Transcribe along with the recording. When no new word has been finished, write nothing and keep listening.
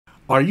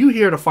Are you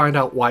here to find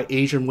out why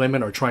Asian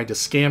women are trying to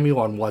scam you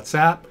on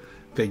WhatsApp?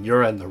 Then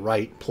you're in the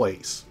right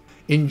place.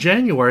 In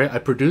January, I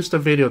produced a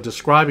video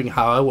describing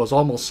how I was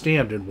almost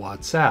scammed in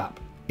WhatsApp.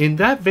 In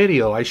that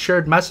video, I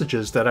shared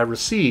messages that I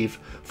received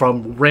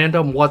from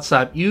random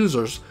WhatsApp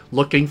users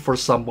looking for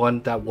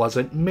someone that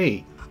wasn't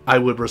me. I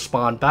would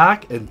respond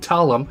back and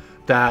tell them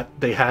that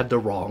they had the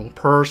wrong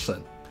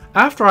person.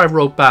 After I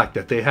wrote back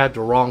that they had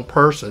the wrong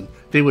person,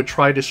 they would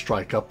try to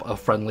strike up a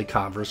friendly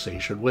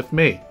conversation with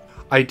me.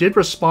 I did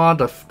respond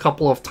a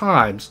couple of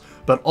times,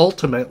 but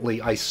ultimately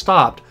I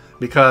stopped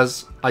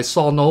because I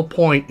saw no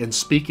point in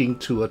speaking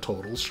to a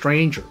total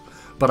stranger.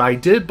 But I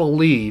did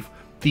believe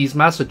these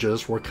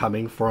messages were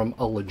coming from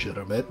a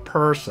legitimate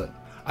person.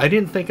 I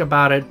didn't think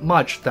about it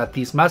much that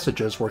these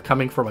messages were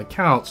coming from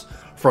accounts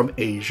from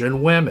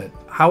Asian women.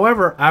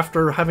 However,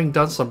 after having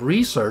done some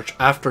research,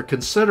 after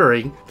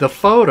considering the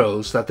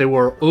photos that they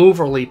were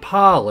overly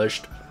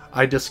polished,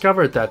 I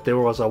discovered that there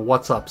was a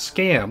WhatsApp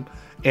scam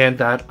and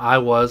that I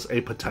was a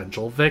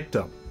potential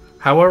victim.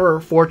 However,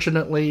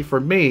 fortunately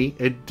for me,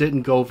 it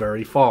didn't go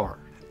very far.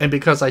 And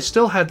because I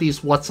still had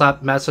these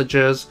WhatsApp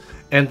messages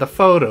and the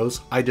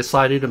photos, I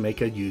decided to make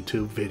a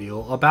YouTube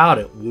video about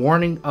it,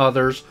 warning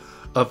others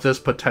of this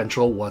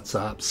potential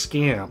WhatsApp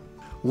scam.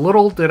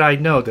 Little did I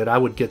know that I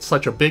would get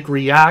such a big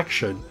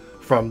reaction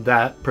from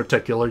that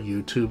particular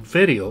YouTube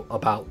video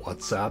about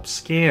WhatsApp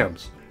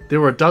scams.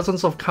 There were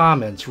dozens of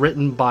comments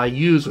written by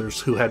users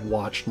who had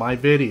watched my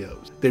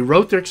videos. They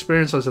wrote their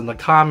experiences in the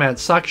comment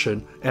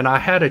section, and I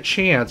had a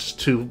chance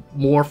to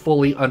more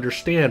fully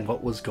understand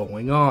what was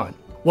going on.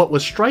 What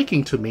was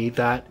striking to me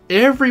that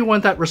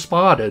everyone that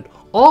responded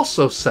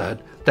also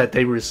said that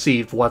they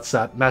received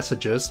WhatsApp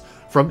messages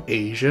from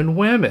Asian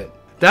women.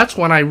 That's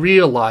when I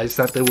realized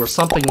that there was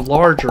something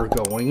larger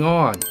going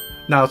on.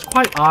 Now, it's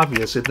quite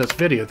obvious in this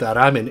video that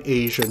I'm an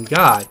Asian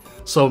guy,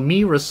 so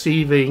me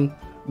receiving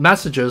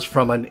messages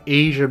from an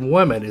Asian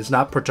woman is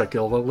not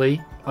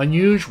particularly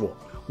unusual.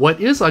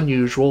 What is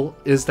unusual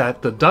is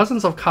that the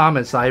dozens of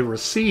comments I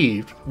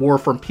received were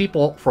from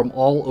people from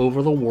all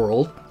over the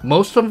world.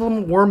 Most of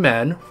them were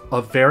men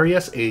of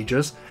various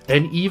ages,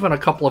 and even a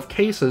couple of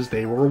cases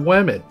they were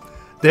women.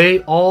 They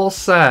all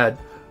said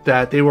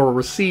that they were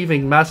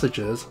receiving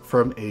messages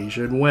from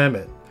Asian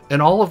women.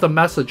 And all of the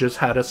messages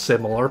had a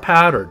similar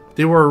pattern.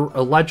 They were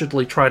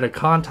allegedly trying to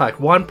contact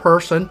one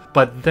person,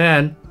 but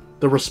then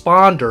the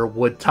responder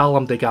would tell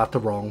them they got the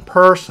wrong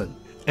person.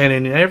 And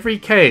in every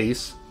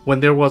case, when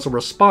there was a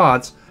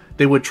response,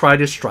 they would try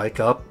to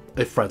strike up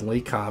a friendly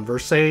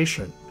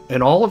conversation.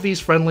 And all of these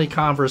friendly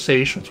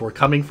conversations were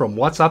coming from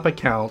WhatsApp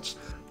accounts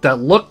that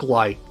look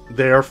like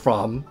they're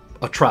from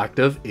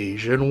attractive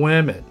Asian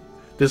women.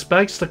 This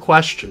begs the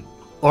question,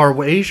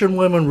 are Asian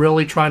women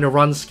really trying to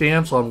run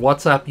scams on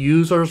WhatsApp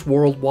users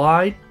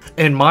worldwide?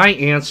 And my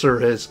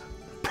answer is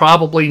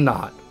probably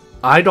not.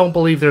 I don't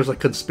believe there's a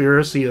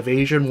conspiracy of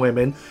Asian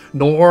women,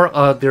 nor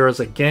there is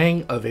a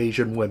gang of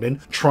Asian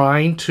women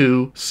trying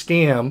to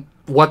scam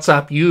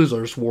WhatsApp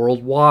users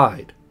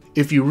worldwide.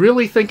 If you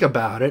really think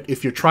about it,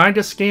 if you're trying to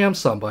scam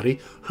somebody,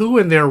 who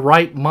in their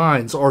right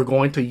minds are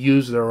going to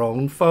use their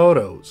own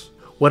photos?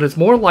 What is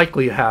more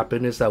likely to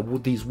happen is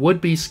that these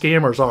would-be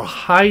scammers are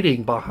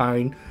hiding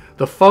behind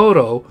the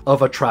photo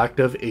of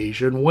attractive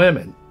Asian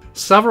women.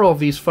 Several of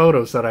these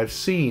photos that I've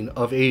seen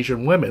of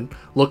Asian women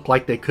look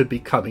like they could be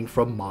coming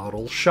from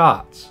model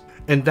shots.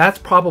 And that's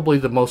probably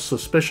the most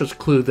suspicious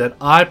clue that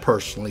I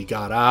personally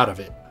got out of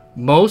it.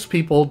 Most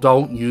people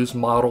don't use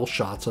model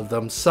shots of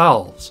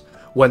themselves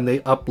when they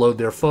upload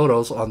their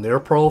photos on their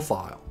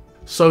profile.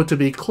 So to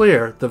be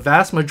clear, the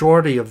vast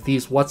majority of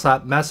these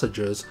WhatsApp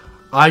messages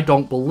I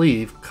don't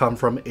believe come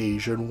from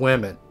Asian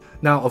women.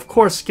 Now, of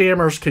course,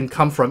 scammers can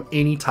come from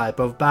any type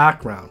of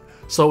background.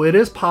 So it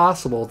is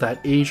possible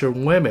that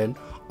Asian women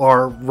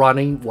are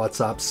running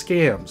WhatsApp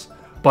scams.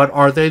 But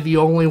are they the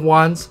only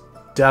ones?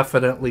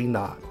 Definitely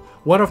not.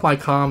 One of my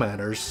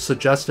commenters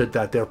suggested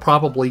that they're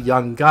probably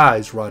young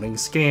guys running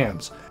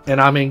scams, and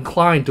I'm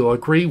inclined to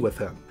agree with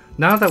him.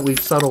 Now that we've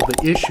settled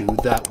the issue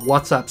that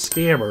WhatsApp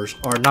scammers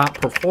are not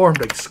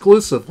performed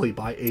exclusively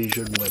by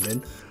Asian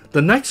women,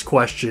 the next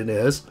question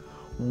is,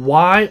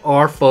 why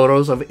are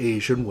photos of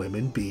Asian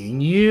women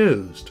being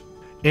used?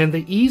 And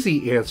the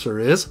easy answer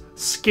is,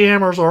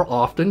 scammers are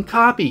often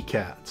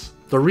copycats.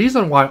 The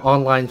reason why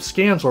online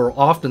scams are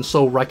often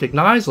so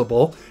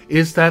recognizable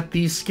is that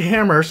these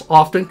scammers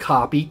often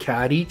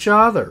copycat each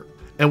other.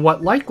 And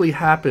what likely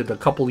happened a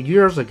couple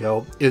years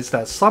ago is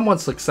that someone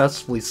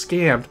successfully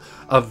scammed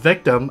a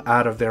victim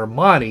out of their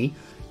money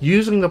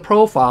using the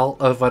profile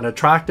of an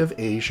attractive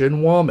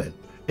Asian woman.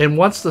 And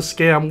once the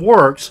scam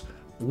works,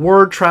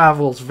 word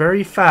travels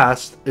very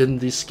fast in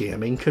the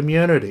scamming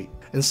community.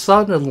 And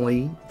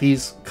suddenly,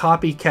 these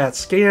copycat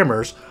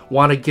scammers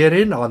want to get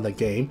in on the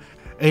game,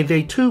 and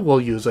they too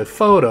will use a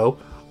photo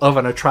of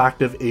an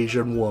attractive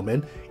Asian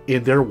woman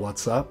in their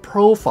WhatsApp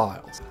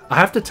profiles. I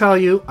have to tell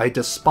you, I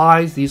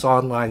despise these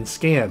online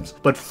scams,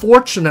 but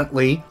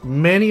fortunately,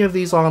 many of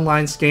these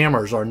online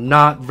scammers are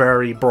not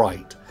very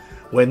bright.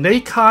 When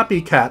they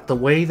copycat the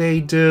way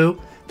they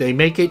do, They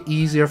make it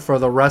easier for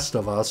the rest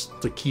of us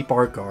to keep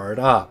our guard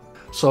up.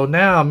 So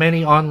now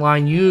many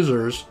online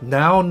users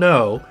now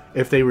know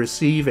if they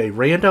receive a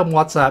random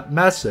WhatsApp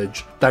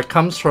message that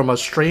comes from a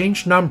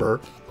strange number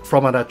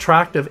from an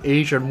attractive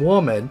Asian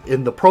woman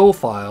in the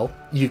profile,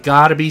 you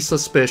gotta be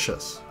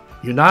suspicious.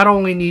 You not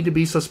only need to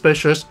be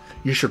suspicious,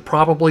 you should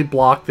probably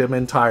block them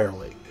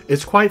entirely.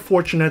 It's quite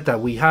fortunate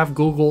that we have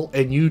Google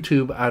and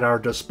YouTube at our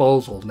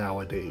disposal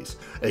nowadays.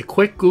 A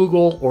quick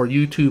Google or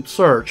YouTube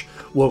search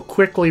will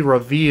quickly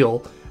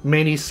reveal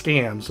many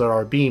scams that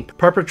are being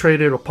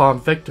perpetrated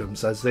upon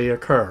victims as they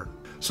occur.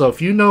 So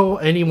if you know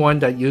anyone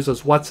that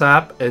uses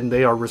WhatsApp and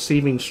they are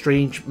receiving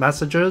strange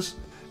messages,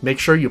 make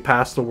sure you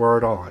pass the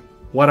word on.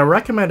 What I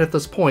recommend at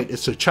this point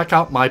is to check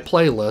out my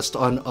playlist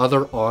on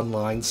other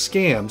online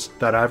scams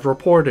that I've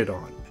reported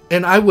on.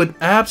 And I would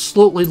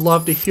absolutely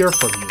love to hear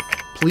from you.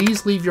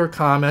 Please leave your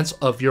comments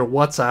of your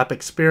WhatsApp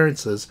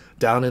experiences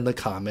down in the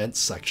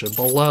comments section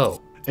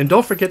below. And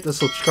don't forget to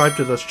subscribe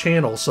to this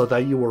channel so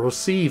that you will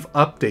receive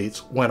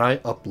updates when I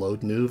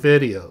upload new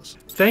videos.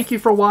 Thank you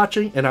for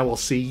watching, and I will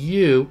see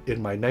you in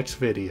my next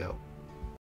video.